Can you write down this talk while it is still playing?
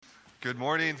Good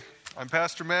morning. I'm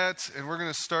Pastor Matt, and we're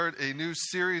going to start a new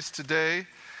series today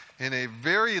in a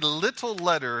very little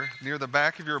letter near the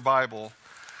back of your Bible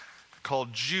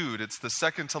called Jude. It's the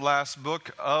second to last book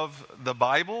of the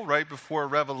Bible, right before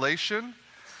Revelation.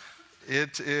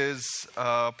 It is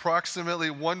approximately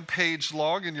 1 page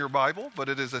long in your Bible, but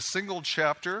it is a single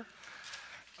chapter.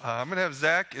 I'm going to have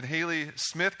Zach and Haley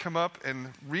Smith come up and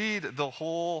read the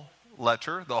whole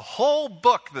letter, the whole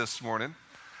book this morning.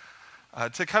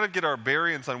 To kind of get our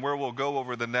bearings on where we'll go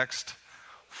over the next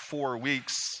 4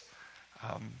 weeks.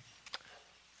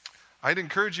 I'd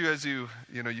encourage you as you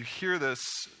hear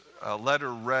this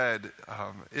letter read.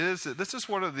 This is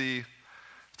one of the.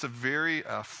 It's a very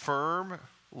firm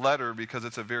letter because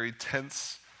it's a very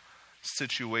tense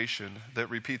situation that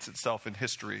repeats itself in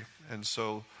history. And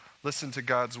so, listen to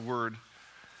God's word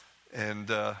and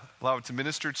allow it to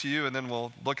minister to you. And then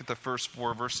we'll look at the first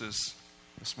 4 verses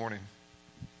this morning.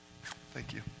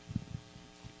 Thank you.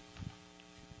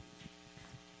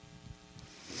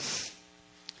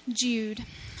 Jude,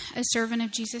 a servant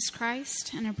of Jesus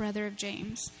Christ and a brother of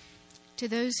James, to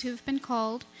those who have been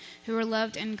called, who are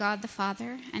loved in God the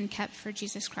Father and kept for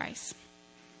Jesus Christ.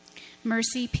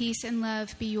 Mercy, peace, and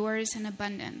love be yours in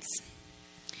abundance.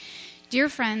 Dear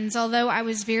friends, although I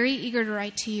was very eager to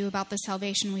write to you about the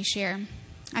salvation we share,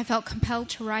 I felt compelled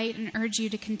to write and urge you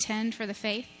to contend for the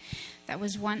faith that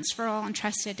was once for all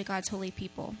entrusted to God's holy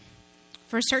people.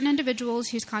 For certain individuals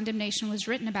whose condemnation was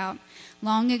written about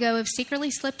long ago have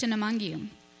secretly slipped in among you.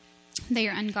 They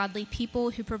are ungodly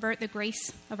people who pervert the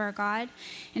grace of our God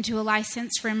into a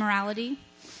license for immorality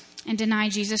and deny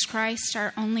Jesus Christ,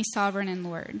 our only sovereign and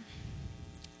Lord.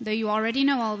 Though you already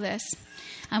know all this,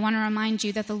 I want to remind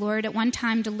you that the Lord at one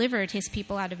time delivered his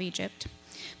people out of Egypt,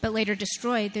 but later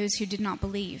destroyed those who did not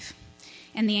believe.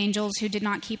 And the angels who did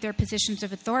not keep their positions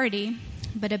of authority,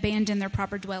 but abandoned their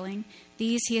proper dwelling,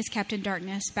 these he has kept in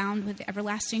darkness, bound with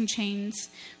everlasting chains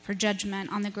for judgment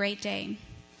on the great day.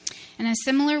 In a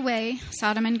similar way,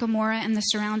 Sodom and Gomorrah and the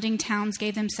surrounding towns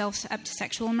gave themselves up to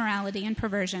sexual immorality and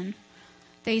perversion.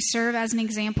 They serve as an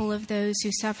example of those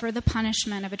who suffer the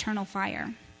punishment of eternal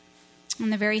fire. In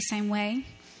the very same way,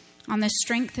 on the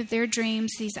strength of their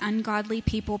dreams, these ungodly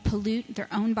people pollute their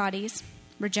own bodies,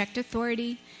 reject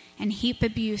authority, and heap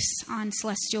abuse on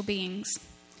celestial beings.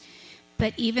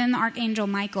 But even Archangel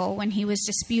Michael, when he was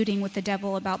disputing with the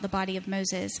devil about the body of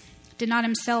Moses, did not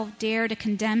himself dare to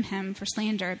condemn him for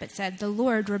slander, but said, "The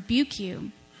Lord rebuke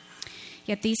you."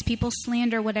 Yet these people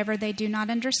slander whatever they do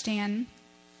not understand,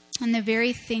 and the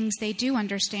very things they do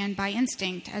understand by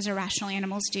instinct, as irrational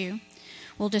animals do,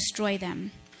 will destroy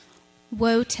them.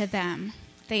 Woe to them!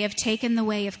 They have taken the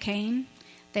way of Cain.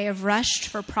 They have rushed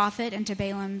for profit into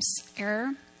Balaam's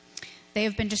error. They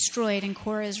have been destroyed in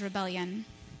Korah's rebellion.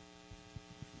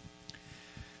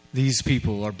 These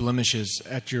people are blemishes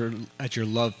at your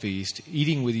love feast,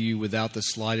 eating with you without the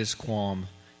slightest qualm,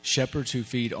 shepherds who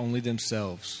feed only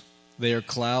themselves. They are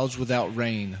clouds without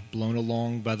rain, blown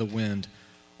along by the wind,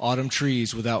 autumn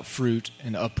trees without fruit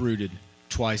and uprooted,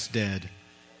 twice dead.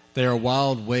 They are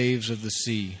wild waves of the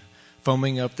sea,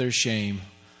 foaming up their shame,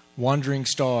 wandering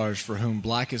stars for whom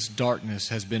blackest darkness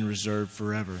has been reserved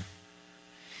forever.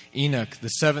 Enoch, the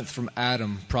seventh from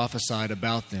Adam, prophesied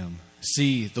about them.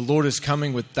 See, the Lord is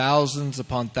coming with thousands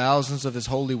upon thousands of his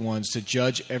holy ones to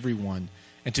judge everyone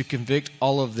and to convict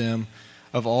all of them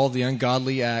of all the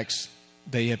ungodly acts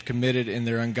they have committed in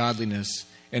their ungodliness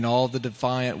and all the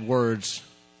defiant words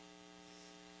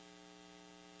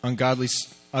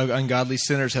ungodly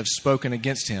sinners have spoken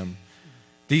against him.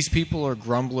 These people are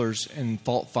grumblers and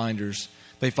fault finders.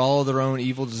 They follow their own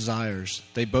evil desires.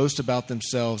 They boast about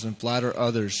themselves and flatter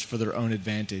others for their own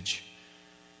advantage.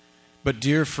 But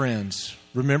dear friends,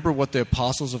 remember what the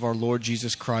apostles of our Lord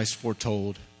Jesus Christ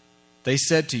foretold. They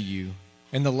said to you,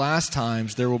 in the last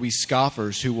times there will be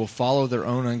scoffers who will follow their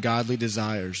own ungodly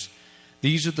desires.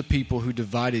 These are the people who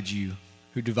divide you,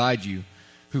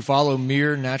 who follow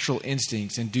mere natural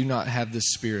instincts and do not have the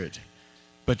Spirit.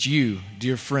 But you,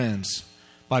 dear friends,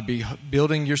 by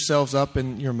building yourselves up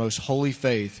in your most holy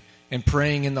faith and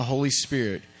praying in the Holy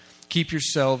Spirit, keep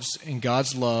yourselves in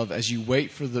God's love as you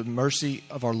wait for the mercy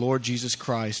of our Lord Jesus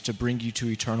Christ to bring you to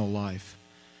eternal life.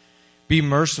 Be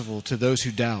merciful to those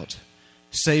who doubt.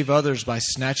 Save others by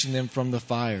snatching them from the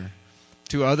fire.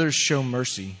 To others show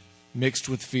mercy, mixed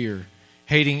with fear,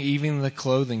 hating even the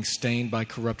clothing stained by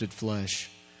corrupted flesh.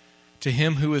 To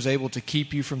him who is able to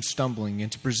keep you from stumbling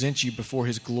and to present you before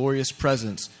his glorious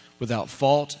presence without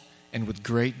fault and with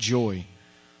great joy.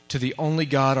 To the only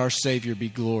God our Savior be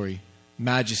glory,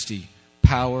 majesty,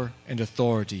 power, and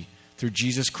authority through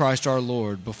Jesus Christ our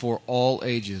Lord before all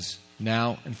ages,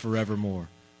 now and forevermore.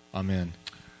 Amen.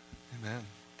 Amen.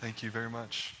 Thank you very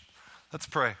much. Let's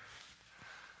pray.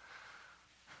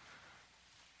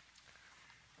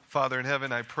 Father in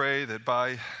heaven, I pray that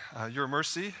by your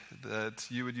mercy, that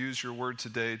you would use your word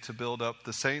today to build up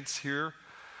the saints here.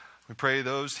 We pray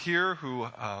those here who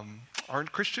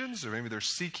aren't Christians, or maybe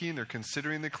they're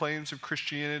considering the claims of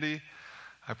Christianity.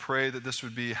 I pray that this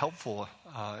would be helpful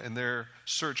in their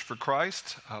search for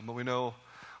Christ. But we know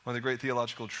one of the great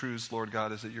theological truths, Lord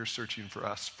God, is that you're searching for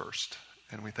us first.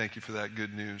 And we thank you for that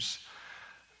good news.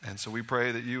 And so we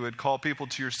pray that you would call people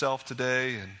to yourself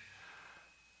today,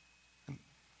 and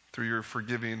through your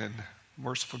forgiving and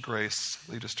merciful grace,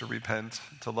 lead us to repent,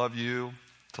 to love you,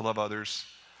 to love others.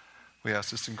 We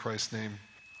ask this in Christ's name.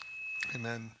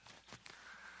 Amen.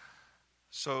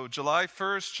 So July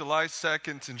 1st, July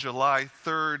 2nd, and July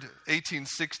 3rd,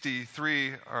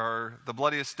 1863 are the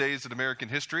bloodiest days in American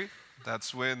history.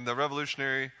 That's when the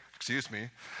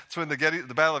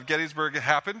Battle of Gettysburg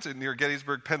happened near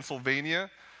Gettysburg,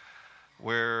 Pennsylvania,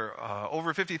 where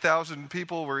over 50,000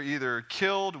 people were either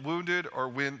killed, wounded, or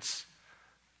went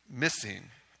missing.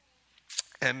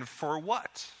 And for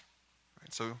what?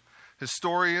 So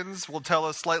historians will tell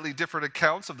us slightly different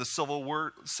accounts of the Civil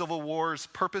War's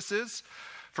purposes.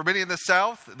 For many in the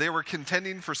South, they were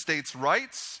contending for states'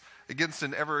 rights against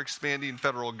an ever-expanding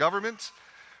federal government.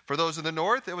 For those in the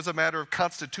North, it was a matter of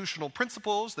constitutional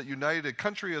principles that united a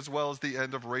country, as well as the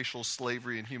end of racial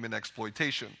slavery and human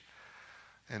exploitation.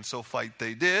 And so fight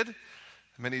they did.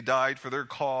 Many died for their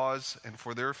cause and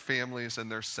for their families and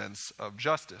their sense of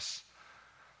justice.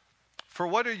 For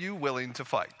what are you willing to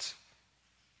fight?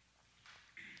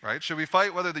 Right? Should we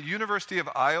fight whether the University of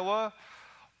Iowa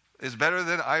is better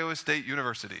than Iowa State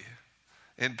University?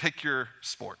 And pick your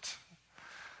sport.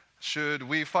 Should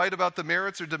we fight about the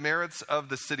merits or demerits of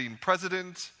the sitting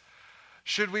president?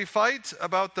 Should we fight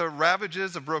about the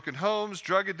ravages of broken homes,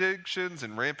 drug addictions,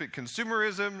 and rampant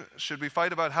consumerism? Should we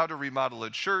fight about how to remodel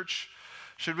a church?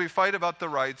 Should we fight about the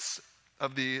rights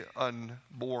of the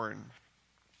unborn?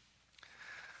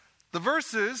 The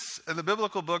verses in the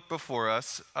biblical book before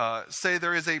us say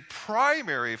there is a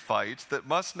primary fight that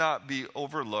must not be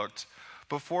overlooked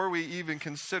before we even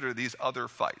consider these other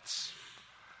fights.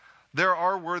 There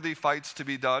are worthy fights to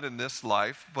be done in this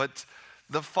life, but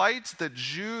the fight that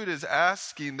Jude is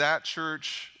asking that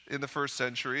church in the first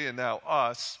century, and now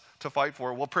us, to fight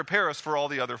for will prepare us for all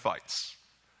the other fights.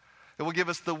 It will give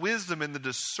us the wisdom and the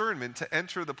discernment to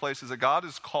enter the places that God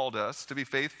has called us, to be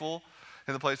faithful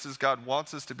in the places God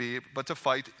wants us to be, but to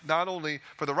fight not only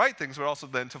for the right things, but also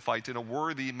then to fight in a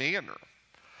worthy manner.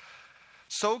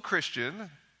 So,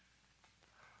 Christian,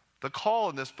 the call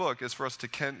in this book is for us to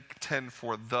contend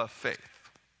for the faith.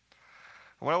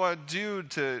 What I want to do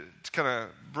to kind of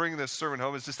bring this sermon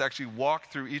home is just actually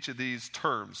walk through each of these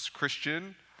terms.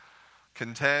 Christian,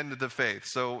 contend, the faith.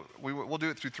 So we'll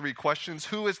do it through three questions.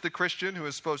 Who is the Christian who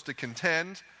is supposed to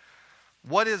contend?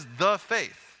 What is the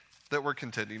faith that we're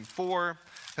contending for?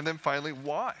 And then finally,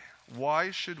 why? Why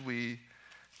should we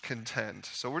contend?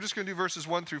 So we're just going to do verses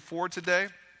 1 through 4 today.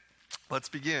 Let's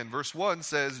begin. Verse 1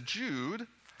 says, Jude,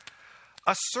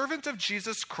 a servant of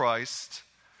Jesus Christ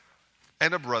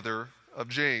and a brother of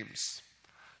James.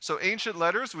 So ancient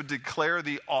letters would declare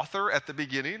the author at the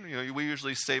beginning. We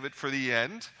usually save it for the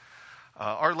end.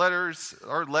 Our letter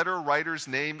writer's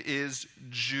name is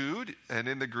Jude, and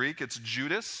in the Greek it's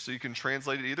Judas, so you can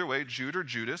translate it either way, Jude or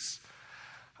Judas.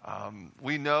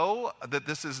 We know that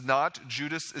this is not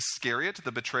Judas Iscariot,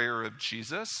 the betrayer of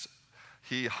Jesus.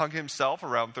 He hung himself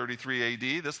around 33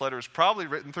 AD. This letter is probably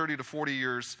written 30 to 40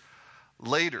 years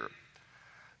later.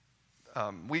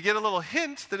 We get a little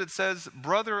hint that it says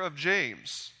brother of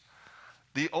James.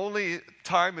 The only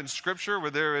time in Scripture where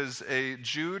there is a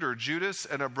Jude or Judas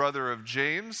and a brother of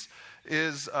James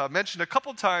is mentioned a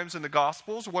couple times in the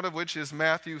Gospels, one of which is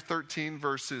Matthew 13,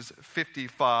 verses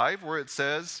 55, where it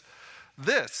says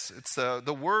this. It's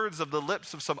the words of the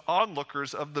lips of some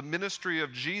onlookers of the ministry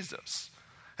of Jesus.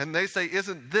 And they say,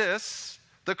 isn't this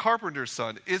the carpenter's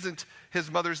son? Isn't his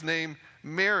mother's name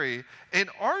Mary? And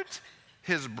aren't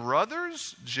his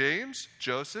brothers, James,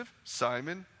 Joseph,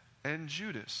 Simon, and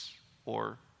Judas,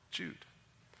 or Jude?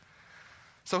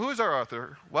 So who is our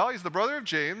author? Well, he's the brother of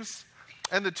James,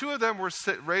 and the two of them were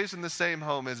raised in the same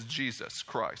home as Jesus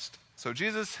Christ. So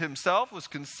Jesus himself was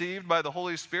conceived by the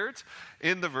Holy Spirit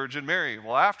in the Virgin Mary.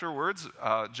 Well, afterwards,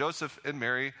 Joseph and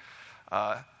Mary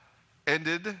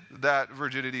ended that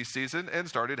virginity season and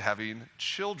started having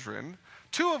children,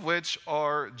 two of which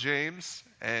are James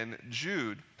and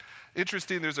Jude.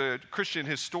 Interesting, there's a Christian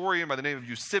historian by the name of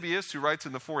Eusebius who writes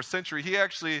in the 4th century. He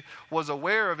actually was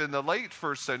aware of, in the late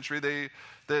 1st century,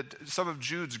 that some of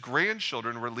Jude's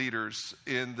grandchildren were leaders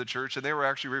in the church, and they were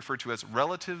actually referred to as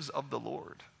relatives of the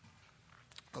Lord.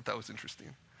 I thought that was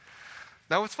interesting.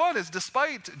 Now, what's fun is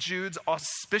despite Jude's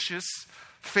auspicious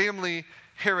family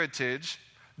heritage,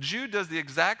 Jude does the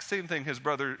exact same thing his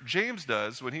brother James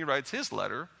does when he writes his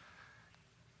letter.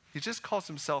 He just calls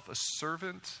himself a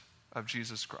servant of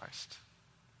Jesus Christ.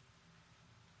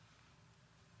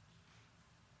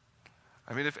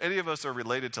 I mean, if any of us are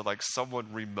related to like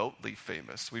someone remotely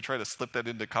famous, we try to slip that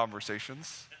into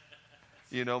conversations.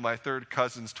 You know, my third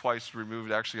cousin's twice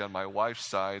removed, actually on my wife's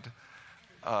side,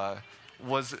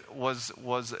 was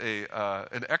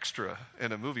an extra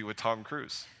in a movie with Tom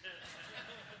Cruise.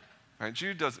 Right?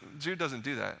 Jude doesn't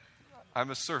do that.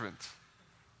 I'm a servant.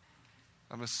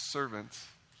 I'm a servant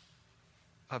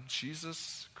of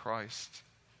Jesus Christ.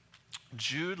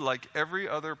 Jude, like every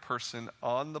other person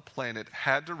on the planet,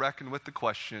 had to reckon with the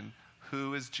question,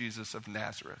 who is Jesus of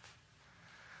Nazareth?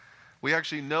 We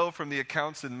actually know from the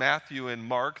accounts in Matthew and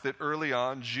Mark that early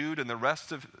on, Jude and the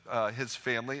rest of his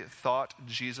family thought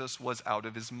Jesus was out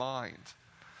of his mind.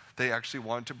 They actually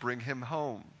wanted to bring him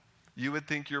home. You would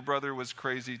think your brother was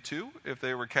crazy too if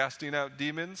they were casting out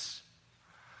demons,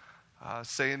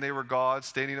 saying they were God,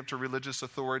 standing up to religious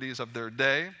authorities of their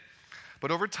day. But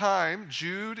over time,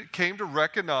 Jude came to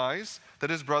recognize that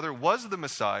his brother was the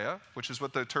Messiah, which is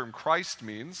what the term Christ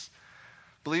means,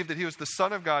 believed that he was the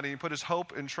Son of God, and he put his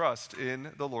hope and trust in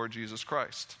the Lord Jesus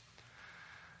Christ.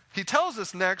 He tells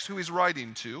us next who he's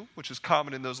writing to, which is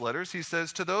common in those letters. He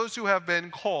says, to those who have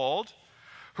been called,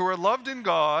 who are loved in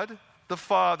God, the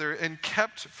Father, and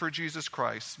kept for Jesus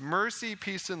Christ, mercy,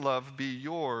 peace, and love be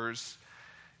yours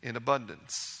in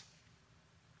abundance.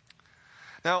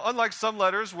 Now, unlike some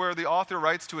letters where the author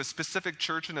writes to a specific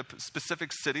church in a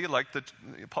specific city, like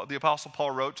the Apostle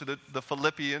Paul wrote to the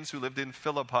Philippians who lived in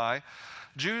Philippi,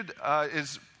 Jude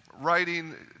is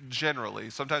writing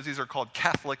generally. Sometimes these are called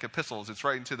Catholic epistles. It's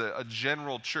writing to a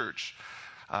general church.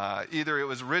 Either it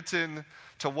was written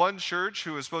to one church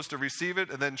who was supposed to receive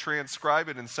it and then transcribe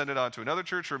it and send it on to another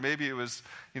church, or maybe it was,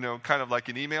 kind of like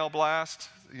an email blast,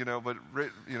 but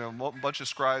a bunch of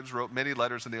scribes wrote many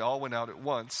letters and they all went out at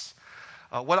once.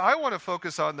 What I want to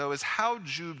focus on, though, is how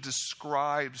Jude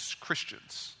describes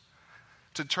Christians.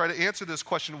 To try to answer this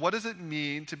question, what does it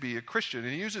mean to be a Christian?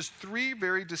 And he uses 3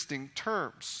 very distinct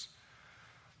terms: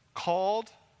 called,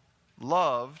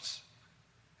 loved,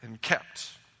 and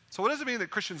kept. So what does it mean that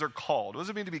Christians are called? What does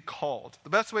it mean to be called? The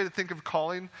best way to think of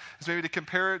calling is maybe to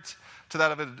compare it to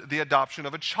that of the adoption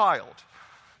of a child.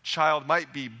 Child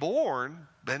might be born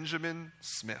Benjamin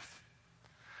Smith.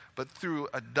 But through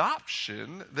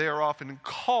adoption, they are often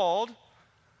called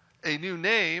a new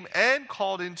name and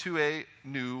called into a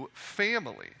new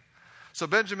family. So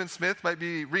Benjamin Smith might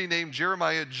be renamed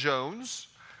Jeremiah Jones,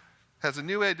 has a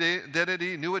new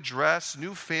identity, new address,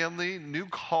 new family, new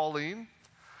calling.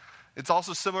 It's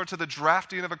also similar to the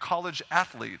drafting of a college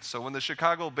athlete. So when the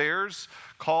Chicago Bears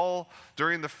call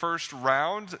during the first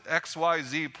round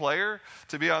XYZ player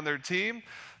to be on their team,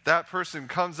 that person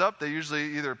comes up, they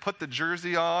usually either put the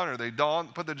jersey on or they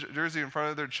put the jersey in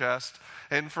front of their chest.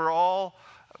 And for all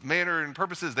manner and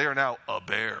purposes, they are now a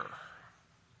Bear.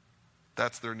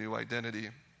 That's their new identity.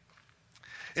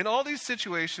 In all these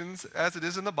situations, as it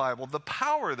is in the Bible, the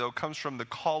power, though, comes from the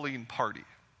calling party.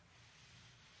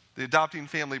 The adopting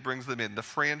family brings them in. The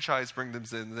franchise brings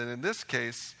them in. And in this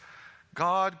case,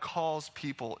 God calls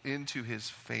people into his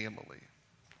family.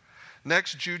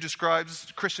 Next, Jude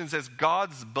describes Christians as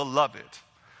God's beloved.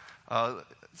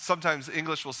 Sometimes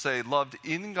English will say loved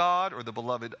in God or the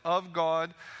beloved of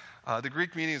God. The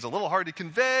Greek meaning is a little hard to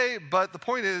convey, but the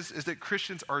point is that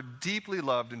Christians are deeply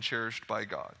loved and cherished by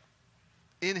God.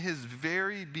 In his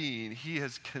very being, he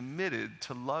has committed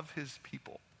to love his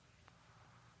people.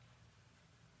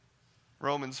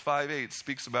 Romans 5:8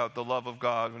 speaks about the love of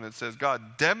God when it says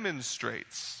God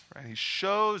demonstrates, right? He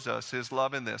shows us his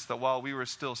love in this, that while we were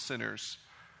still sinners,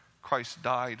 Christ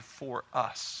died for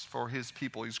us, for his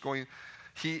people.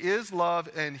 He is love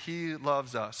and he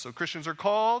loves us. So Christians are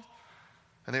called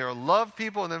and they are loved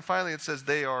people. And then finally it says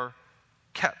they are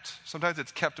kept. Sometimes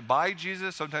it's kept by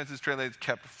Jesus. Sometimes it's translated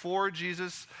kept for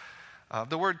Jesus.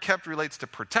 The word kept relates to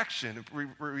protection.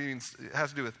 It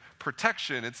has to do with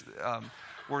protection.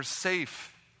 We're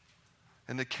safe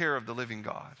in the care of the living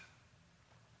God.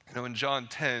 In John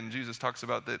 10, Jesus talks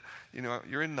about that,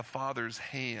 you're in the Father's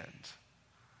hand.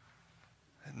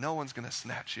 And no one's going to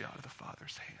snatch you out of the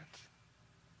Father's hand.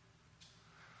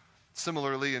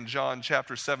 Similarly, in John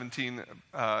chapter 17,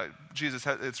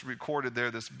 it's recorded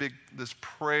there, this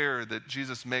prayer that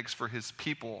Jesus makes for his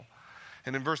people.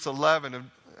 And in verse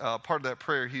 11, part of that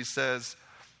prayer, he says,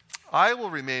 I will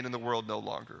remain in the world no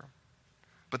longer,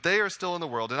 but they are still in the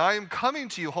world. And I am coming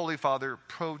to you, Holy Father,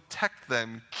 protect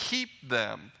them, keep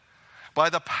them by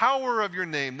the power of your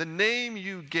name, the name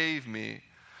you gave me,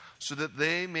 so that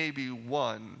they may be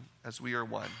one as we are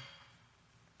one.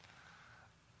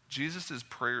 Jesus'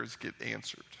 prayers get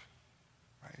answered.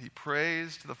 Right? He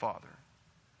prays to the Father.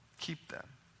 Keep them.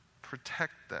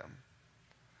 Protect them.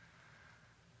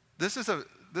 This is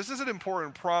an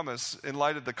important promise in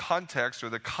light of the context or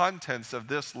the contents of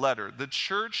this letter. The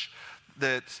church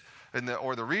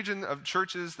or the region of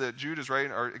churches that Jude is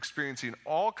writing are experiencing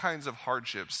all kinds of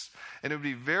hardships. And it would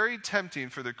be very tempting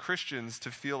for the Christians to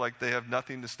feel like they have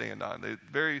nothing to stand on. They're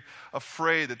very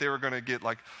afraid that they were going to get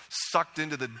sucked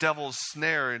into the devil's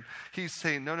snare. And he's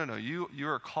saying, no, you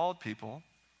are called people.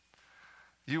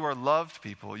 You are loved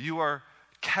people. You are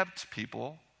kept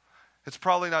people. It's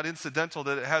probably not incidental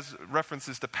that it has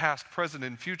references to past, present,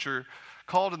 and future.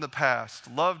 Called in the past,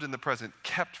 loved in the present,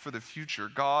 kept for the future.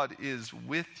 God is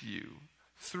with you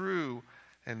through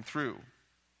and through.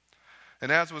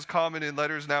 And as was common in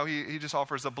letters, now he just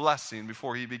offers a blessing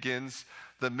before he begins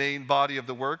the main body of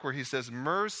the work, where he says,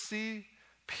 mercy,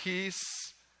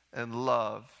 peace, and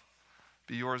love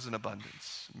be yours in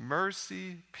abundance.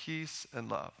 Mercy, peace, and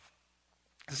love.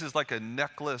 This is like a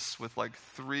necklace with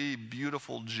 3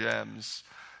 beautiful gems.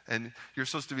 And you're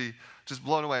supposed to be just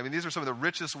blown away. I mean, these are some of the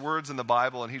richest words in the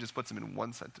Bible, and he just puts them in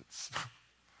one sentence.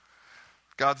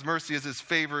 God's mercy is his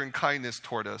favor and kindness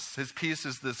toward us. His peace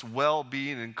is this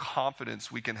well-being and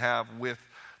confidence we can have with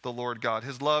the Lord God.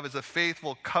 His love is a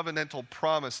faithful covenantal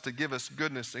promise to give us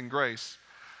goodness and grace.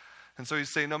 And so he's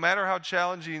saying, no matter how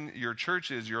challenging your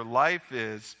church is, your life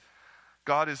is,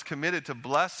 God is committed to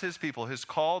bless his people, his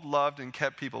called, loved, and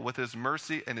kept people, with his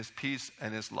mercy and his peace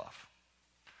and his love.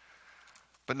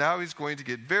 But now he's going to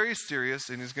get very serious,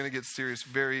 and he's going to get serious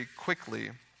very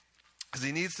quickly, because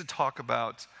he needs to talk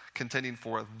about contending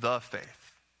for the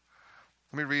faith.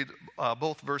 Let me read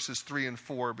both verses 3 and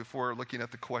 4 before looking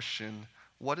at the question,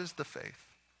 what is the faith?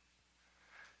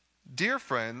 Dear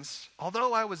friends,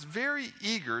 although I was very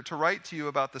eager to write to you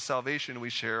about the salvation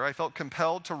we share, I felt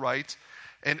compelled to write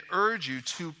and urge you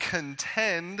to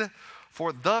contend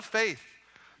for the faith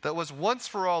that was once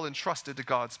for all entrusted to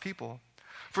God's people.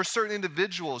 For certain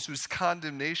individuals whose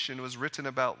condemnation was written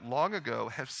about long ago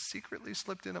have secretly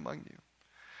slipped in among you.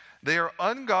 They are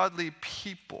ungodly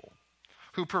people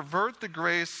who pervert the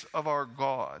grace of our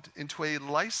God into a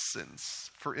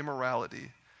license for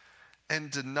immorality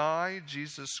and deny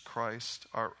Jesus Christ,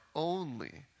 our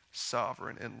only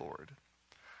sovereign and Lord.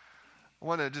 I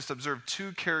want to just observe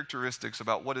 2 characteristics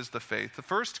about what is the faith. The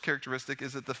first characteristic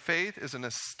is that the faith is an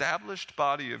established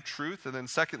body of truth. And then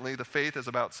secondly, the faith is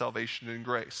about salvation and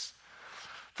grace.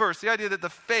 First, the idea that the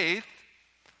faith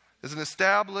is an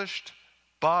established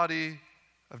body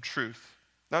of truth.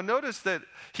 Now notice that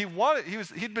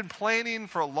he'd been planning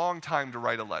for a long time to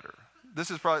write a letter. This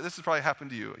has probably happened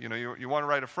to you. You want to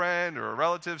write a friend or a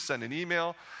relative, send an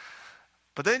email,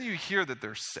 but then you hear that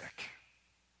they're sick.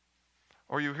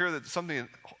 Or you hear that something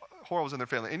horrible is in their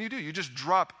family. And you just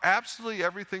drop absolutely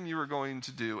everything you were going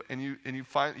to do, and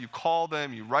you call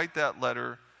them, you write that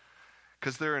letter,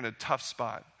 because they're in a tough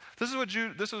spot. This is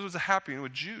what was happening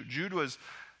with Jude. Jude was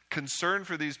concerned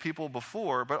for these people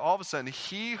before, but all of a sudden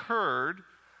he heard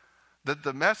that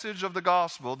the message of the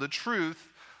gospel, the truth,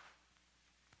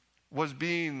 was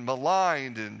being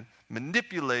maligned and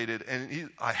manipulated, and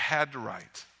I had to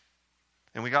write.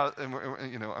 And we got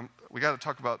to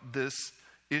talk about this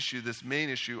issue, this main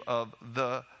issue of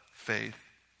the faith.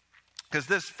 Because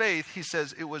this faith, he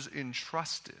says, it was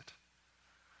entrusted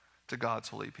to God's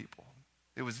holy people.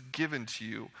 It was given to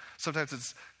you. Sometimes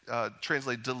it's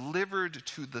translated, delivered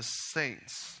to the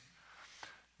saints.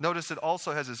 Notice it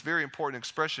also has this very important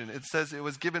expression. It says it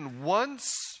was given once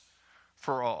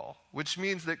for all, which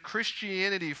means that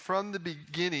Christianity from the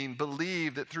beginning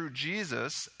believed that through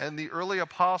Jesus and the early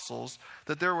apostles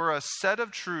that there were a set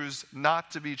of truths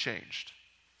not to be changed.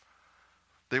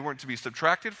 They weren't to be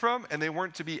subtracted from, and they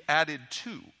weren't to be added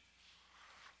to.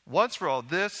 Once for all,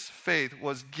 this faith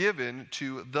was given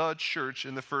to the church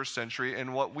in the first century,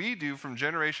 and what we do from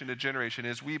generation to generation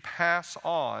is we pass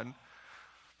on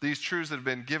these truths that have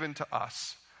been given to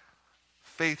us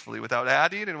faithfully, without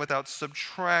adding and without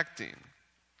subtracting.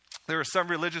 There are some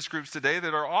religious groups today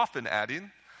that are often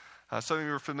adding. Some of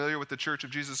you are familiar with the Church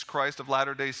of Jesus Christ of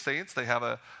Latter-day Saints. They have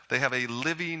a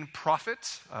living prophet,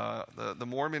 the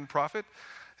Mormon prophet,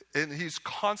 and he's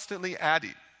constantly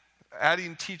adding.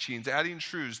 adding teachings, adding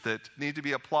truths that need to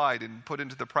be applied and put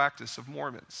into the practice of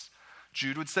Mormons.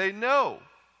 Jude would say, no.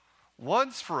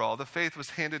 Once for all, the faith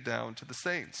was handed down to the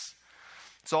saints.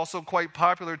 It's also quite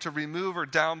popular to remove or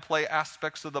downplay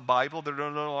aspects of the Bible that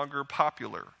are no longer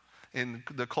popular in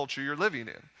the culture you're living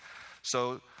in.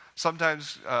 So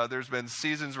sometimes there's been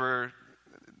seasons where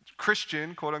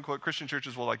Christian, quote unquote, Christian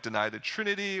churches will like deny the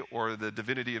Trinity or the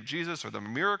divinity of Jesus or the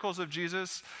miracles of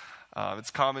Jesus.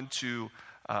 It's common to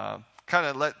kind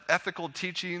of let ethical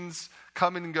teachings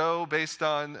come and go based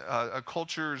on a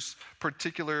culture's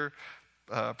particular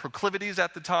proclivities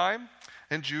at the time.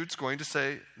 And Jude's going to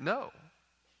say, no.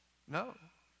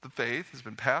 The faith has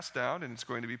been passed down, and it's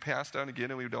going to be passed down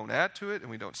again, and we don't add to it, and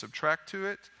we don't subtract to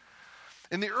it.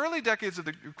 In the early decades of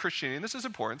Christianity, and this is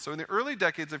important, so in the early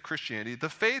decades of Christianity, the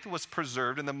faith was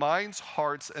preserved in the minds,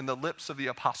 hearts, and the lips of the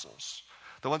apostles,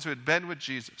 the ones who had been with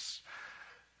Jesus,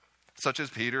 such as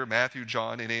Peter, Matthew,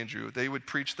 John, and Andrew. They would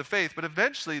preach the faith, but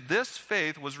eventually this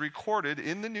faith was recorded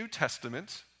in the New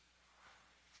Testament.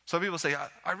 Some people say,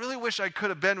 I really wish I could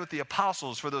have been with the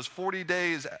apostles for those 40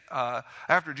 days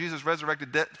after Jesus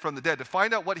resurrected from the dead to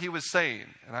find out what he was saying.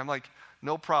 And I'm like,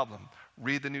 no problem.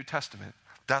 Read the New Testament.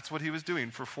 That's what he was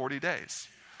doing for 40 days.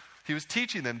 He was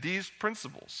teaching them these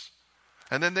principles.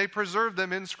 And then they preserved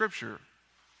them in Scripture.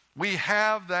 We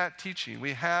have that teaching.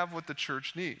 We have what the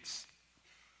church needs.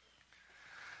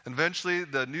 Eventually,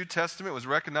 the New Testament was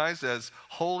recognized as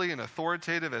holy and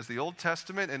authoritative as the Old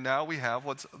Testament, and now we have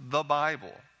what's the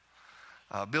Bible.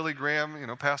 Billy Graham,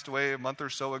 passed away a month or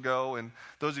so ago, and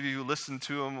those of you who listened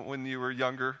to him when you were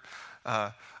younger,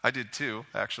 I did too,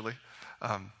 actually.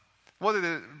 Whether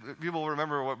the people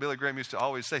remember what Billy Graham used to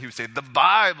always say, he would say, the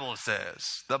Bible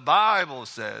says, the Bible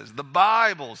says, the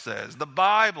Bible says, the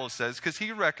Bible says, because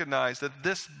he recognized that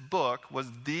this book was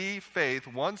the faith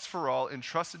once for all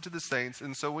entrusted to the saints.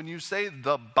 And so when you say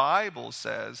the Bible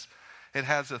says, it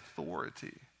has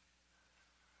authority.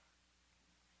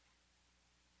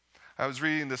 I was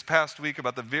reading this past week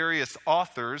about the various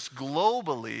authors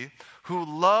globally who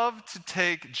love to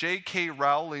take J.K.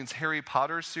 Rowling's Harry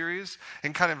Potter series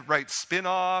and kind of write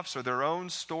spin-offs or their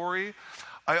own story.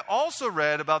 I also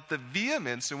read about the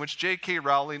vehemence in which J.K.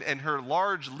 Rowling and her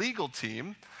large legal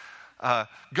team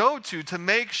go to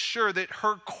make sure that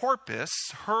her corpus,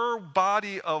 her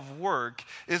body of work,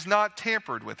 is not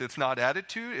tampered with. It's not added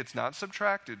to, it's not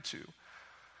subtracted to.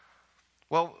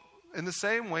 Well, in the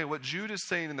same way, what Jude is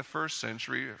saying in the first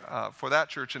century for that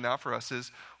church and now for us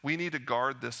is we need to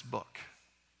guard this book,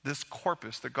 this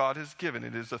corpus that God has given.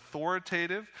 It is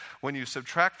authoritative. When you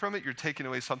subtract from it, you're taking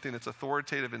away something that's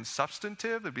authoritative and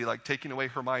substantive. It'd be like taking away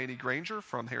Hermione Granger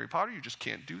from Harry Potter. You just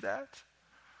can't do that,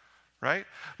 right?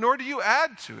 Nor do you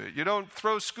add to it. You don't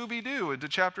throw Scooby-Doo into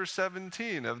chapter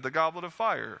 17 of the Goblet of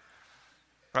Fire,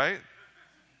 right?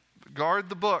 Guard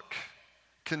the book.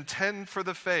 Contend for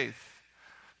the faith.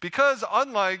 Because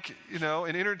unlike,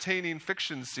 an entertaining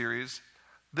fiction series,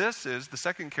 this is the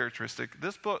second characteristic.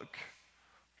 This book,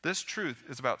 this truth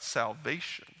is about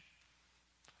salvation.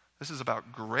 This is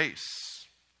about grace.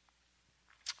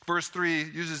 Verse 3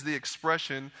 uses the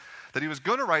expression that he was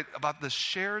going to write about the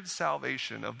shared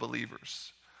salvation of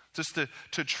believers. Just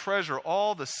to treasure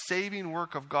all the saving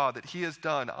work of God that he has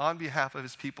done on behalf of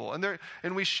his people.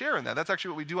 And we share in that. That's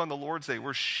actually what we do on the Lord's Day.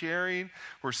 We're sharing,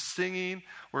 we're singing,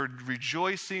 we're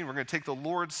rejoicing. We're going to take the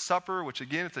Lord's Supper, which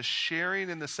again, it's a sharing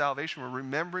in the salvation. We're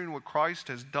remembering what Christ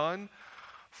has done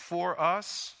for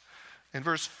us. In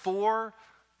verse 4,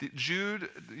 Jude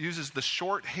uses the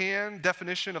shorthand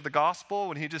definition of the gospel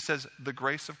when he just says, the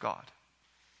grace of God.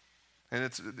 And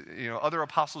it's, other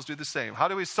apostles do the same. How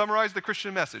do we summarize the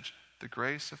Christian message? The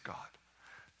grace of God.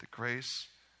 The grace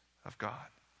of God.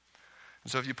 And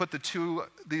so if you put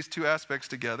these two aspects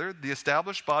together, the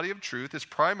established body of truth is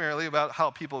primarily about how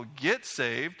people get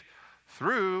saved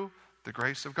through the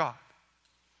grace of God.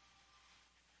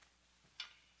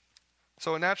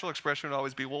 So a natural expression would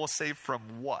always be, well, saved from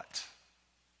what?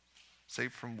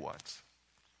 Saved from what?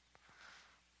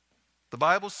 The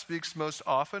Bible speaks most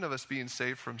often of us being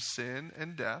saved from sin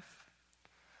and death.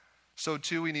 So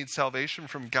too, we need salvation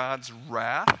from God's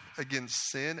wrath against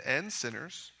sin and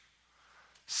sinners.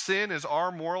 Sin is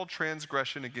our moral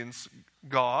transgression against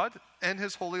God and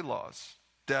his holy laws.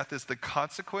 Death is the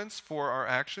consequence for our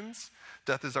actions.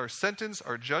 Death is our sentence,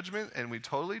 our judgment, and we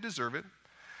totally deserve it.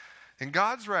 And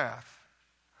God's wrath,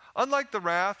 unlike the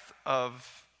wrath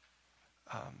of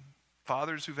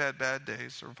fathers who've had bad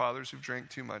days or fathers who've drank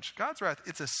too much, God's wrath,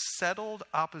 it's a settled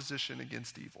opposition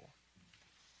against evil.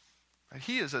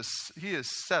 He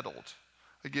is settled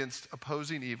against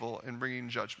opposing evil and bringing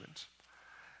judgment.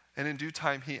 And in due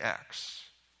time, he acts.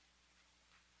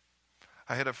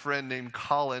 I had a friend named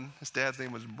Colin. His dad's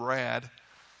name was Brad.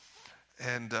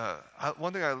 And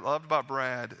one thing I loved about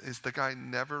Brad is the guy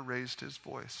never raised his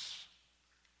voice.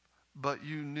 But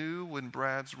you knew when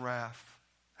Brad's wrath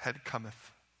had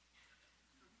cometh.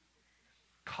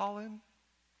 Colin,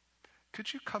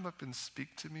 could you come up and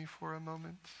speak to me for a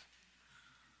moment?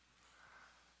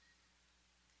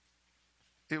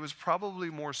 It was probably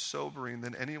more sobering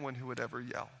than anyone who would ever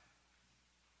yell.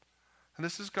 And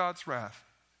this is God's wrath.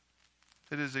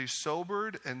 It is a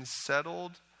sobered and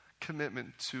settled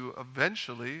commitment to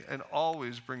eventually and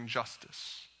always bring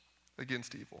justice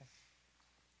against evil.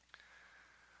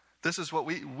 This is what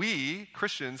we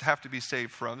Christians have to be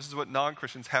saved from. This is what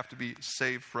non-Christians have to be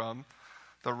saved from,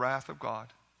 the wrath of God.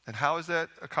 And how is that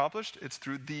accomplished? It's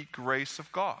through the grace of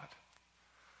God.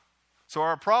 So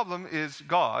our problem is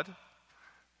God.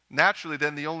 Naturally,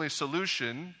 then the only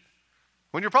solution,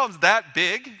 when your problem's that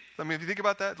big, I mean, if you think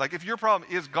about that, like if your problem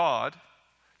is God,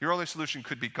 your only solution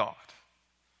could be God.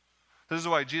 This is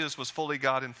why Jesus was fully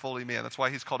God and fully man. That's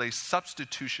why he's called a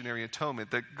substitutionary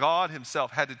atonement, that God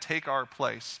himself had to take our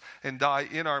place and die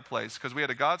in our place because we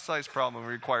had a God-sized problem and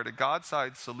we required a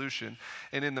God-sized solution.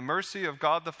 And in the mercy of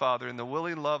God the Father, in the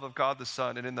willing love of God the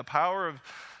Son, and in the power of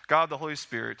God the Holy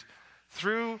Spirit,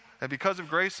 through and because of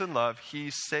grace and love, he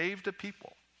saved a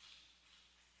people.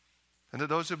 And that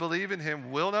those who believe in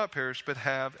him will not perish but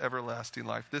have everlasting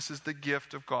life. This is the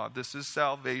gift of God. This is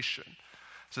salvation.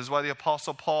 This is why the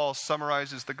Apostle Paul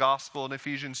summarizes the gospel in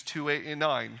Ephesians 2, 8, and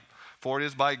 9. For it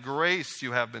is by grace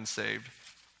you have been saved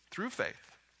through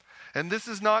faith. And this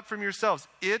is not from yourselves.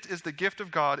 It is the gift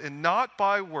of God and not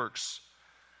by works,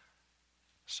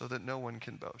 so that no one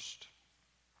can boast.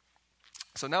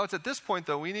 So now it's at this point,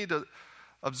 though, we need to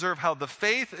observe how the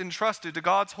faith entrusted to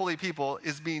God's holy people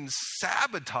is being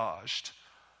sabotaged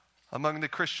among the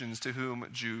Christians to whom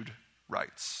Jude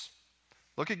writes.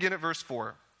 Look again at verse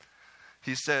 4.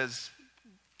 He says,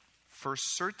 for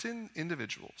certain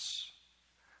individuals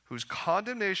whose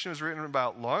condemnation was written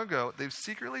about long ago, they've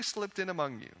secretly slipped in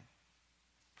among you.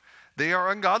 They are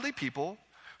ungodly people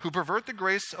who pervert the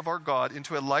grace of our God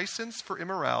into a license for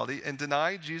immorality and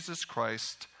deny Jesus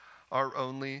Christ, our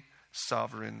only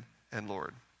sovereign and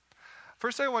Lord.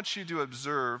 First, I want you to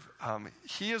observe,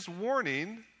 he is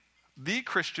warning the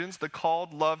Christians, the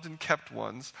called, loved, and kept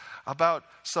ones, about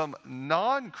some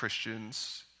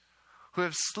non-Christians who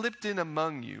have slipped in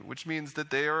among you, which means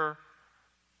that they are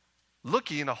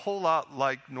looking a whole lot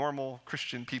like normal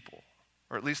Christian people,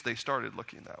 or at least they started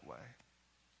looking that way.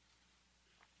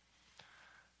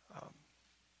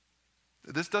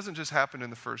 This doesn't just happen in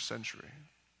the first century.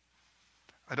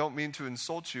 I don't mean to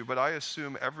insult you, but I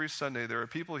assume every Sunday there are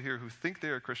people here who think they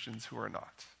are Christians who are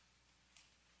not.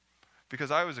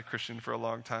 Because I was a Christian for a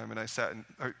long time, and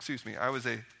I was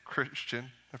a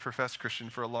Christian, a professed Christian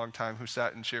for a long time who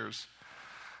sat in chairs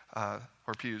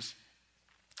or pews,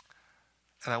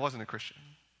 and I wasn't a Christian.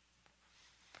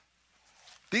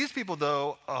 These people,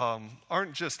 though,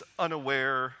 aren't just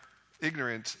unaware,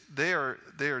 ignorant. They are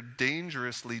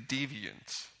dangerously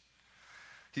deviant.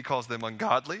 He calls them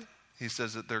ungodly. He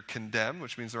says that they're condemned,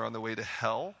 which means they're on the way to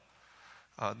hell.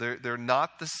 They're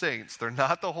not the saints. They're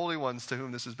not the holy ones to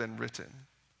whom this has been written.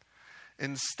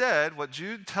 Instead, what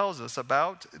Jude tells us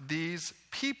about these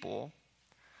people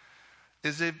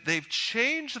is they've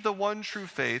changed the one true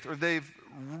faith, or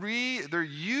they're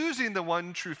using the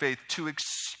one true faith to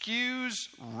excuse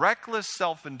reckless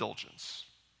self-indulgence.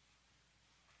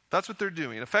 That's what they're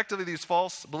doing. Effectively, these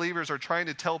false believers are trying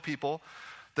to tell people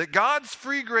that God's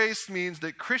free grace means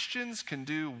that Christians can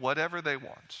do whatever they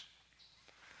want.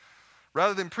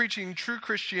 Rather than preaching true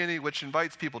Christianity, which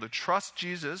invites people to trust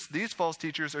Jesus, these false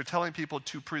teachers are telling people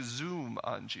to presume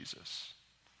on Jesus.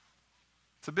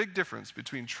 It's a big difference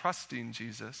between trusting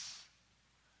Jesus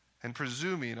and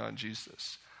presuming on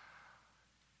Jesus.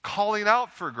 Calling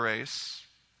out for grace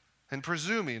and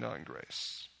presuming on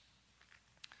grace.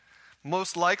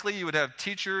 Most likely you would have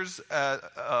teachers,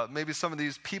 maybe some of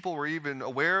these people were even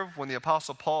aware of when the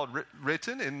Apostle Paul had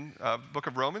written in the book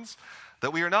of Romans,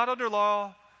 that we are not under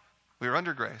law, we are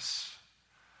under grace.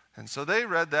 And so they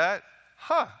read that,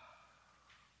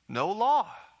 no law.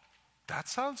 That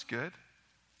sounds good.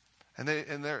 And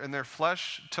their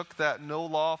flesh took that no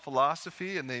law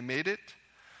philosophy and they made it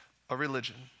a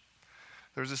religion.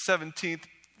 There was a 17th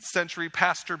century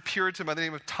pastor Puritan by the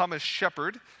name of Thomas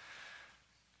Shepard.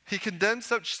 He condemned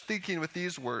such thinking with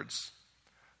these words: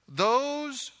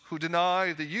 those who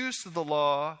deny the use of the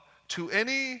law to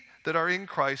any that are in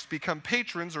Christ become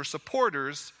patrons or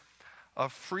supporters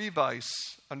of free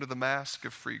vice under the mask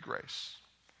of free grace.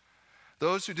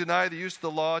 Those who deny the use of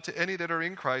the law to any that are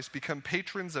in Christ become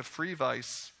patrons of free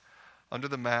vice under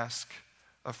the mask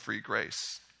of free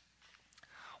grace.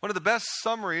 One of the best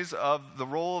summaries of the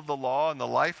role of the law and the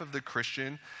life of the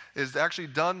Christian is actually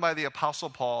done by the Apostle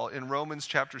Paul in Romans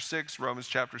chapter 6, Romans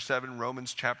chapter 7,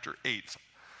 Romans chapter 8.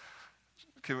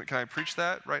 Can I preach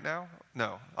that right now?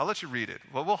 No, I'll let you read it.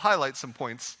 Well, we'll highlight some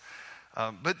points.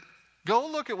 But go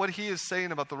look at what he is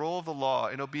saying about the role of the law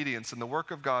and obedience and the work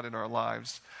of God in our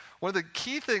lives. One of the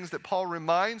key things that Paul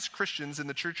reminds Christians in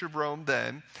the Church of Rome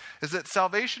then is that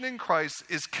salvation in Christ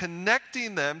is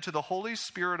connecting them to the Holy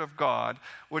Spirit of God,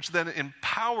 which then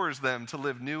empowers them to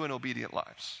live new and obedient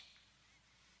lives.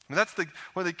 And that's one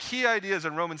of the key ideas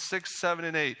in Romans 6, 7,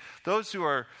 and 8. Those who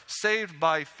are saved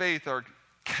by faith are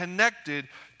connected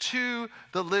to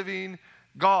the living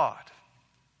God.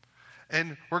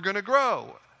 And we're going to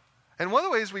grow. And one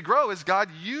of the ways we grow is God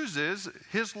uses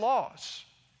his laws.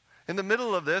 In the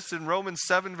middle of this, in Romans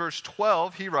 7, verse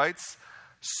 12, he writes,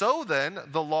 "So then,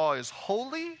 the law is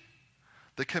holy,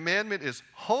 the commandment is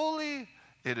holy,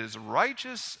 it is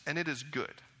righteous, and it is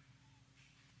good."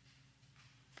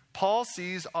 Paul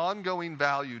sees ongoing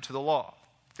value to the law.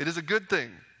 It is a good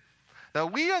thing. Now,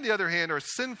 we, on the other hand, are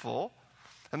sinful,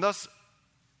 and thus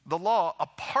the law,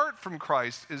 apart from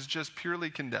Christ, is just purely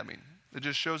condemning. It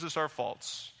just shows us our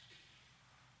faults.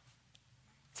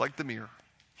 It's like the mirror.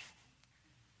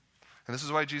 And this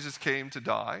is why Jesus came to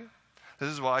die. This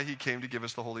is why he came to give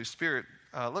us the Holy Spirit.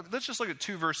 Let's just look at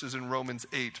two verses in Romans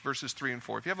 8, verses 3 and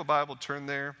 4. If you have a Bible, turn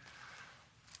there.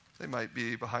 They might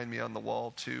be behind me on the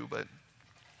wall too, but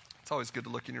it's always good to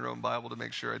look in your own Bible to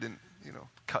make sure I didn't,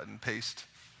 cut and paste.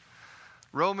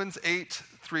 Romans 8,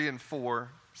 3 and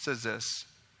 4 says this.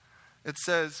 It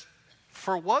says,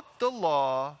 "For what the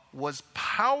law was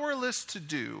powerless to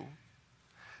do,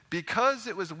 because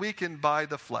it was weakened by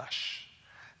the flesh,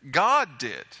 God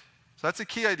did." So that's a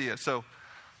key idea. So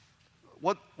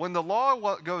when the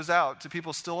law goes out to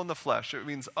people still in the flesh, it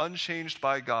means unchanged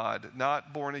by God,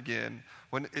 not born again.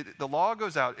 When the law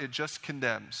goes out, it just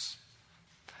condemns.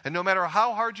 And no matter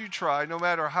how hard you try, no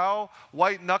matter how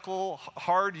white knuckle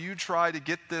hard you try to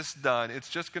get this done, it's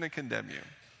just going to condemn you.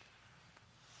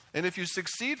 And if you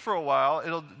succeed for a while,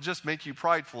 it'll just make you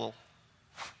prideful.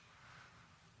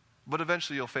 But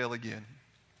eventually you'll fail again.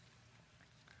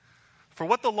 "For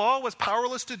what the law was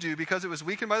powerless to do because it was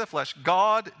weakened by the flesh,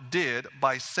 God did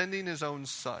by sending his own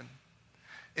Son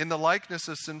in the likeness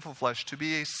of sinful flesh to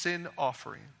be a sin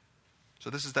offering." So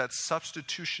this is that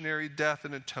substitutionary death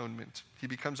and atonement. He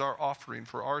becomes our offering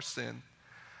for our sin.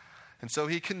 And so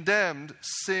he condemned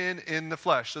sin in the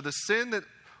flesh. So the sin that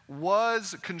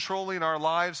was controlling our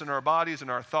lives and our bodies and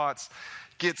our thoughts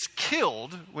gets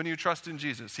killed when you trust in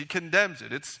Jesus. He condemns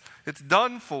it. It's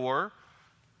done for,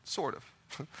 sort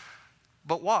of.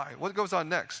 But why? What goes on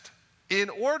next? In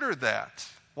order that,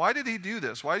 why did he do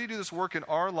this? Why did he do this work in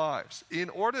our lives? In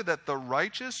order that the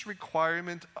righteous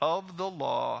requirement of the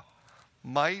law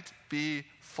might be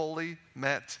fully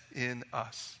met in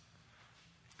us.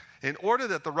 In order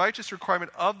that the righteous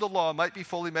requirement of the law might be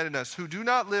fully met in us, who do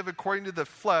not live according to the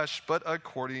flesh, but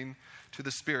according to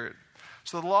the Spirit.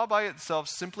 So the law by itself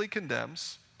simply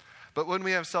condemns, but when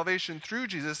we have salvation through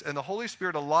Jesus and the Holy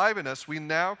Spirit alive in us, we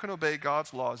now can obey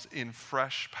God's laws in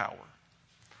fresh power.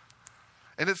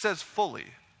 And it says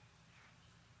fully.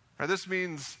 Now, this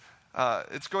means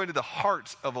it's going to the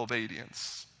heart of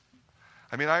obedience.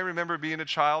 I remember being a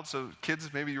child, so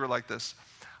kids, maybe you were like this.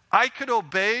 I could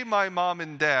obey my mom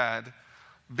and dad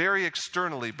very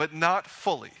externally, but not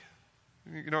fully.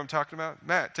 You know what I'm talking about?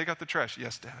 Matt, take out the trash.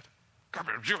 Yes, Dad.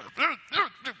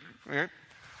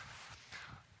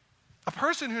 A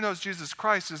person who knows Jesus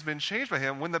Christ has been changed by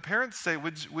him. When the parents say,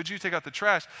 would you take out the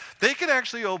trash? They can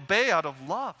actually obey out of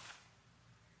love.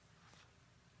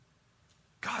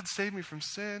 God saved me from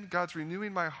sin. God's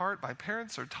renewing my heart. My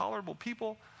parents are tolerable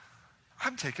people.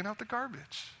 I'm taking out the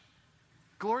garbage.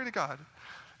 Glory to God.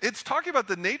 It's talking about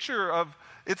the nature of,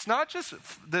 it's not just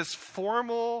this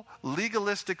formal,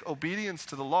 legalistic obedience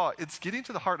to the law. It's getting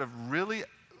to the heart of really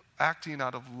acting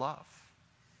out of love.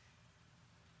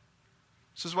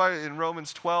 This is why in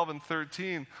Romans 12 and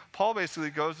 13, Paul basically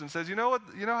goes and says, you know what?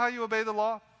 You know how you obey the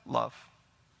law? Love.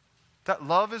 That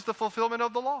love is the fulfillment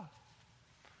of the law.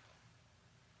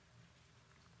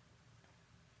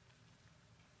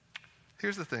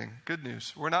 Here's the thing, good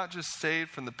news. We're not just saved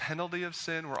from the penalty of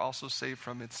sin, we're also saved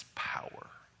from its power.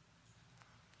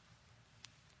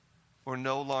 We're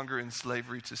no longer in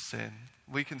slavery to sin.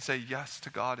 We can say yes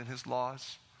to God and his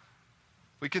laws.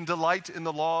 We can delight in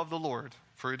the law of the Lord,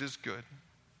 for it is good.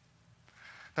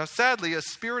 Now, sadly, a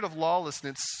spirit of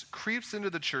lawlessness creeps into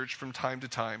the church from time to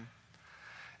time,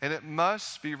 and it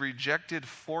must be rejected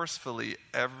forcefully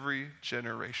every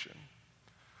generation.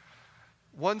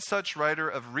 One such writer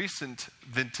of recent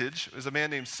vintage is a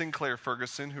man named Sinclair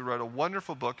Ferguson, who wrote a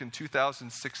wonderful book in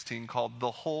 2016 called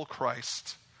The Whole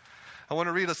Christ. I want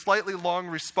to read a slightly long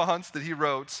response that he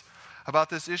wrote about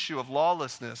this issue of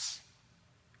lawlessness.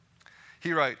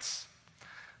 He writes,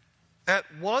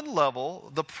 "At one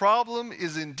level, the problem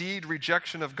is indeed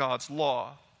rejection of God's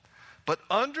law, but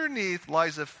underneath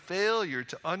lies a failure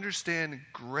to understand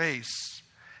grace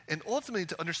and ultimately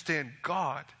to understand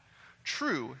God.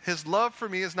 True, his love for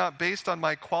me is not based on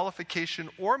my qualification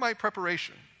or my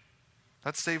preparation."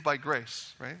 That's saved by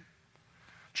grace, right?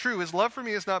 True, his love for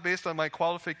me is not based on my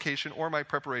qualification or my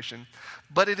preparation,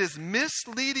 but it is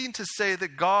misleading to say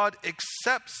that God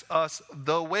accepts us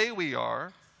the way we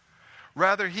are.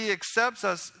 Rather, he accepts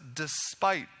us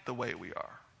despite the way we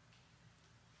are.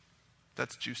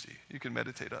 That's juicy. You can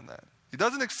meditate on that. He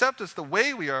doesn't accept us the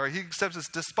way we are. He accepts us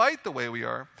despite the way we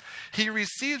are. He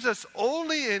receives us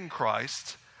only in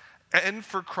Christ and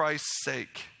for Christ's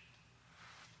sake.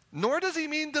 Nor does he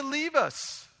mean to leave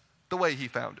us the way he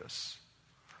found us,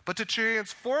 but to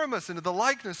transform us into the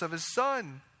likeness of his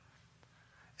Son.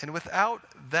 And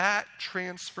without that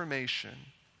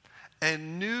transformation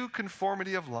and new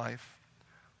conformity of life,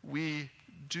 we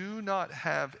do not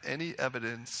have any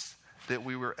evidence that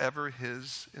we were ever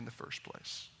his in the first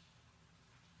place.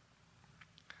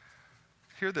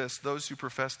 Hear this, those who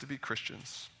profess to be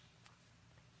Christians.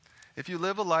 If you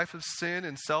live a life of sin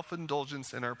and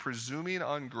self-indulgence and are presuming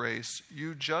on grace,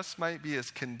 you just might be as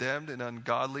condemned and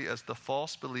ungodly as the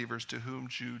false believers to whom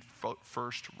Jude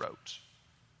first wrote.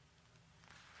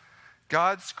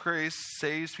 God's grace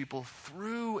saves people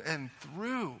through and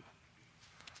through.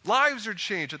 Lives are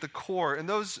changed at the core, and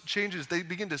those changes, they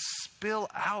begin to spill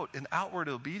out in outward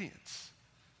obedience.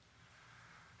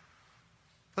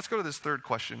 Let's go to this third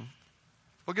question.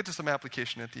 We'll get to some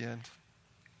application at the end.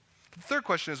 The third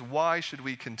question is, why should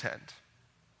we contend?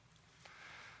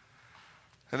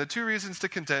 And the two reasons to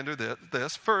contend are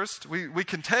this. First, we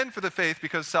contend for the faith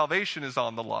because salvation is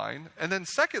on the line. And then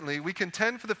secondly, we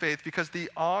contend for the faith because the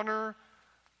honor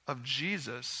of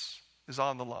Jesus is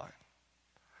on the line.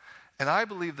 And I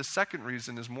believe the second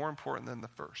reason is more important than the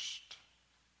first.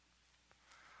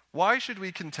 Why should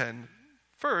we contend?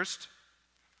 First,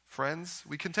 friends,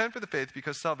 we contend for the faith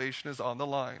because salvation is on the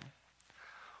line.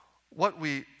 What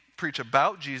we preach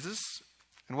about Jesus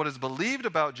and what is believed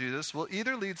about Jesus will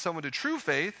either lead someone to true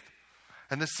faith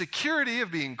and the security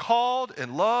of being called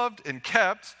and loved and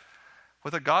kept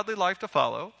with a godly life to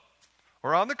follow,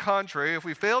 or on the contrary, if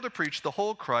we fail to preach the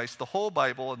whole Christ, the whole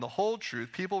Bible, and the whole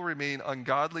truth, people remain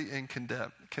ungodly and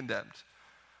condemned.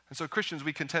 And so Christians,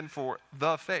 we contend for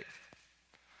the faith.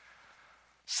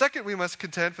 Second, we must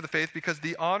contend for the faith because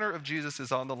the honor of Jesus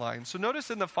is on the line. So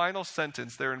notice in the final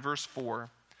sentence there in verse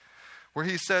 4, where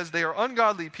he says, they are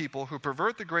ungodly people who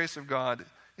pervert the grace of God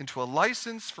into a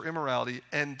license for immorality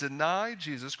and deny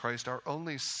Jesus Christ, our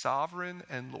only sovereign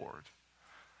and Lord.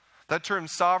 That term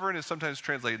sovereign is sometimes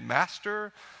translated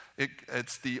master.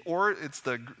 It's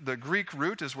the Greek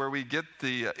root is where we get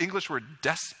the English word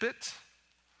despot.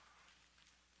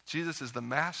 Jesus is the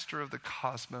master of the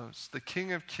cosmos, the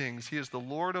King of kings. He is the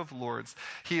Lord of lords.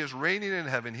 He is reigning in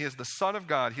heaven. He is the Son of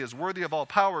God. He is worthy of all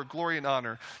power, glory, and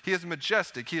honor. He is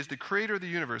majestic. He is the creator of the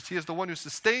universe. He is the one who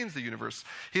sustains the universe.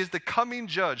 He is the coming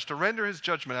judge to render his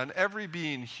judgment on every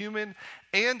being, human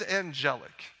and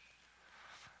angelic.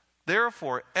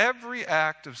 Therefore, every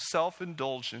act of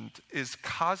self-indulgence is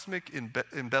cosmic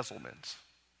embezzlement.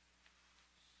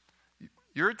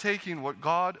 You're taking what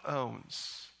God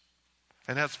owns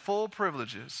and has full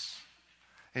privileges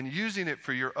and using it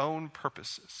for your own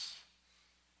purposes.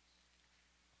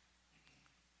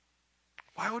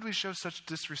 Why would we show such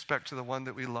disrespect to the one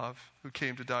that we love who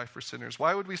came to die for sinners?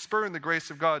 Why would we spurn the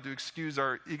grace of God to excuse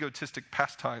our egotistic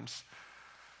pastimes?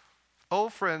 Oh,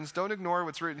 friends, don't ignore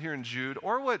what's written here in Jude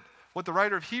or what the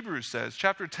writer of Hebrews says.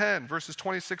 Chapter 10, verses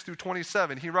 26 through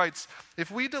 27. He writes,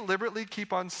 if we deliberately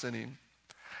keep on sinning,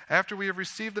 after we have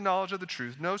received the knowledge of the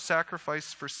truth, no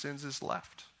sacrifice for sins is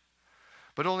left,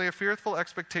 but only a fearful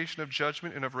expectation of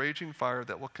judgment and of raging fire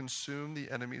that will consume the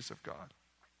enemies of God.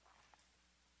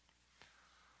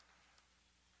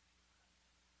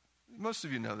 Most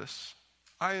of you know this.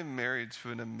 I am married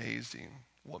to an amazing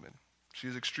woman. She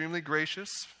is extremely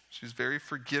gracious. She's very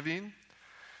forgiving.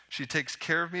 She takes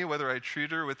care of me whether I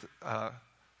treat her with...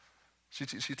 She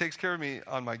takes care of me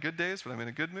on my good days when I'm in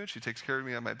a good mood. She takes care of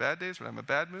me on my bad days when I'm in a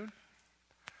bad mood.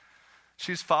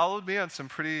 She's followed me on some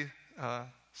pretty,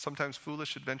 sometimes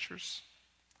foolish adventures.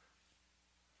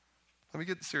 Let me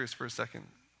get serious for a second.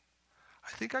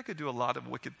 I think I could do a lot of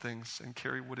wicked things and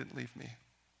Carrie wouldn't leave me.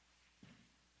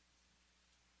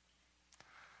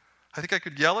 I think I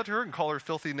could yell at her and call her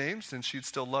filthy names, and she'd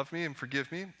still love me and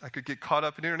forgive me. I could get caught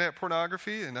up in internet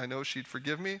pornography, and I know she'd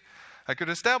forgive me. I could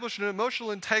establish an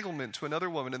emotional entanglement to another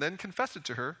woman and then confess it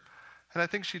to her, and I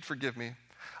think she'd forgive me.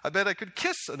 I bet I could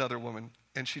kiss another woman,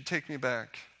 and she'd take me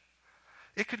back.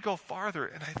 It could go farther,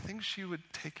 and I think she would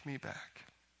take me back.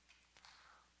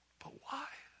 But why?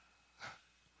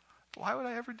 Why would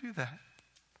I ever do that?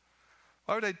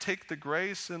 Why would I take the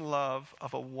grace and love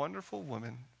of a wonderful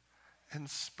woman and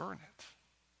spurn it?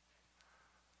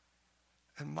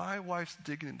 And my wife's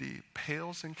dignity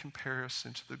pales in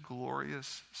comparison to the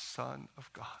glorious Son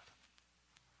of God.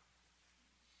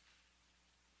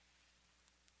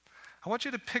 I want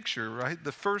you to picture, right,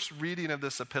 the first reading of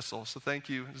this epistle. So thank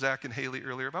you, Zach and Haley,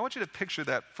 earlier. But I want you to picture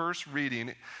that first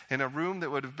reading in a room that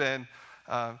would have been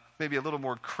maybe a little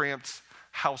more cramped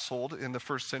household in the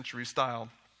first century style.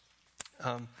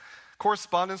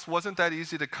 Correspondence wasn't that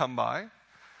easy to come by.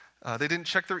 They didn't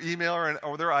check their email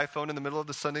or their iPhone in the middle of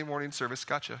the Sunday morning service.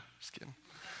 Gotcha. Just kidding.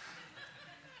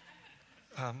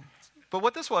 But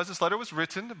what this letter was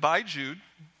written by Jude,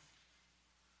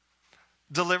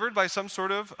 delivered by some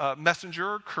sort of messenger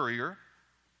or courier.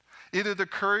 Either the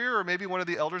courier or maybe one of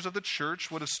the elders of the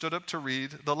church would have stood up to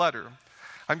read the letter.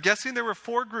 I'm guessing there were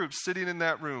 4 groups sitting in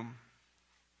that room.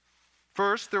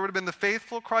 First, there would have been the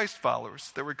faithful Christ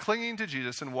followers that were clinging to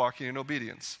Jesus and walking in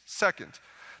obedience. Second,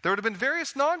 there would have been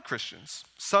various non-Christians,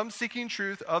 some seeking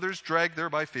truth, others dragged there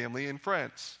by family and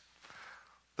friends.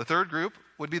 The third group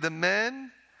would be the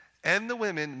men and the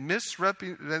women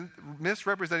misrepresenting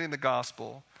the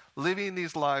gospel, living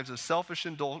these lives of selfish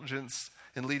indulgence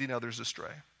and leading others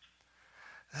astray.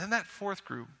 And then that fourth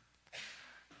group,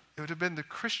 it would have been the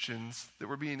Christians that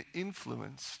were being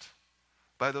influenced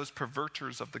by those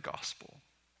perverters of the gospel.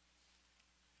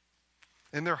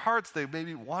 In their hearts, they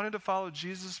maybe wanted to follow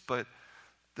Jesus, but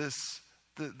the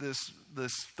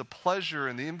pleasure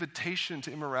and the invitation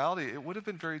to immorality, it would have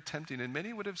been very tempting, and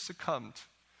many would have succumbed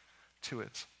to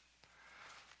it.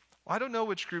 Well, I don't know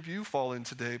which group you fall in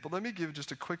today, but let me give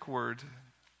just a quick word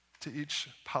to each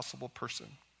possible person.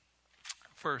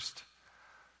 First,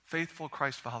 faithful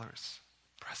Christ followers,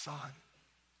 press on.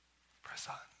 Press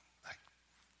on.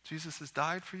 Jesus has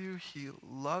died for you. He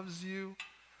loves you.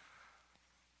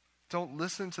 Don't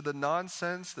listen to the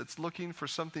nonsense that's looking for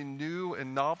something new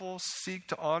and novel. Seek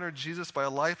to honor Jesus by a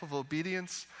life of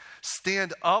obedience.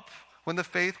 Stand up when the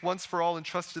faith once for all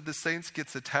entrusted to the saints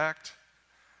gets attacked.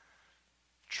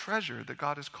 Treasure that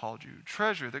God has called you.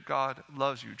 Treasure that God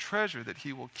loves you. Treasure that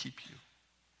he will keep you.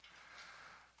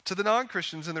 To the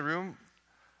non-Christians in the room,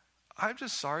 I'm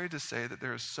just sorry to say that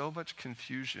there is so much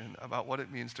confusion about what it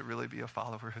means to really be a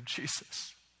follower of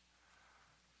Jesus.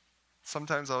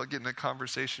 Sometimes I'll get in a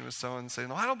conversation with someone saying,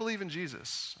 "No, I don't believe in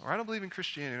Jesus," or "I don't believe in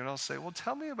Christianity." And I'll say, "Well,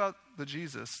 tell me about the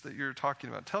Jesus that you're talking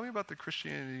about. Tell me about the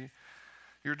Christianity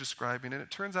you're describing." And it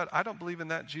turns out I don't believe in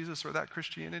that Jesus or that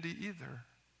Christianity either.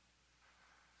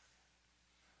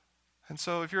 And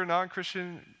so if you're a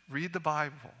non-Christian, read the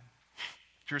Bible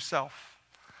yourself.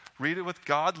 Read it with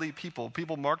godly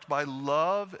people marked by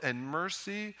love and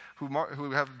mercy,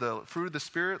 who have the fruit of the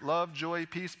Spirit, love, joy,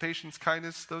 peace, patience,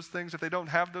 kindness, those things. If they don't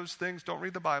have those things, don't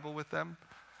read the Bible with them,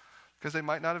 because they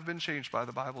might not have been changed by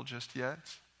the Bible just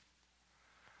yet.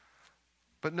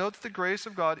 But note that the grace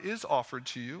of God is offered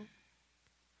to you,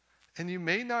 and you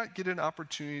may not get an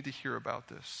opportunity to hear about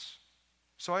this.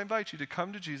 So I invite you to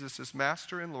come to Jesus as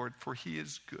Master and Lord, for he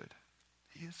is good.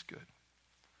 He is good.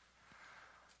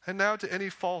 And now to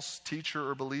any false teacher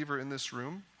or believer in this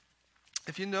room,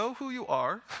 if you know who you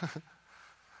are,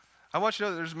 I want you to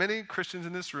know that there's many Christians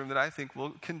in this room that I think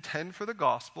will contend for the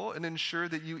gospel and ensure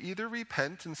that you either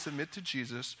repent and submit to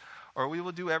Jesus, or we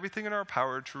will do everything in our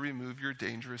power to remove your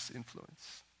dangerous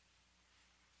influence.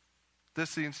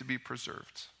 This seems to be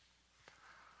preserved.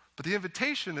 But the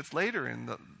invitation that's later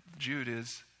in Jude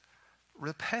is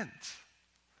repent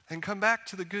and come back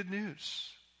to the good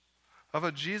news of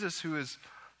a Jesus who is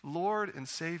Lord and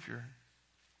Savior.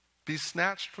 Be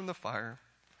snatched from the fire.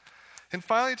 And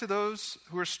finally, to those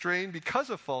who are straying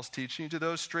because of false teaching, to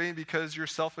those straying because your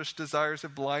selfish desires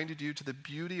have blinded you to the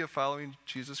beauty of following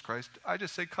Jesus Christ, I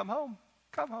just say, come home.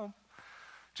 Come home.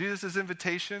 Jesus'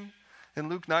 invitation in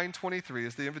Luke 9:23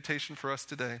 is the invitation for us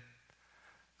today.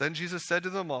 Then Jesus said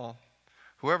to them all,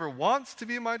 "Whoever wants to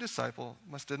be my disciple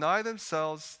must deny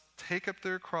themselves, take up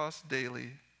their cross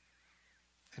daily,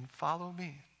 and follow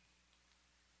me."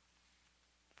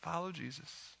 Follow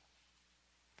Jesus.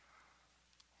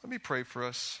 Let me pray for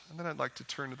us, and then I'd like to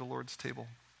turn to the Lord's table.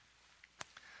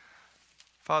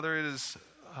 Father, it is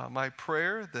my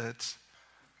prayer that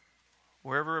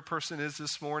wherever a person is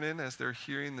this morning as they're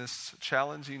hearing this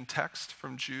challenging text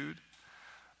from Jude,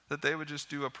 that they would just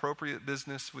do appropriate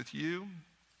business with you,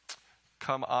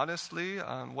 come honestly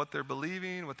on what they're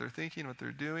believing, what they're thinking, what they're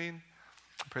doing.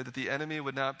 I pray that the enemy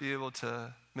would not be able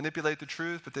to manipulate the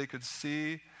truth, but they could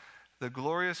see the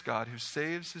glorious God who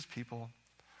saves his people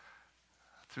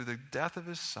through the death of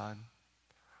his Son.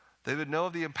 They would know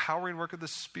of the empowering work of the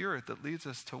Spirit that leads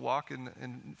us to walk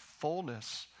in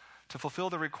fullness, to fulfill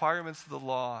the requirements of the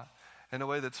law in a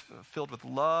way that's filled with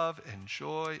love and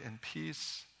joy and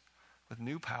peace, with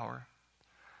new power.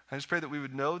 I just pray that we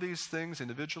would know these things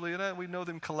individually and we know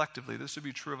them collectively. This would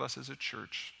be true of us as a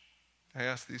church. I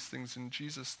ask these things in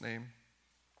Jesus' name.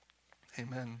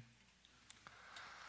 Amen.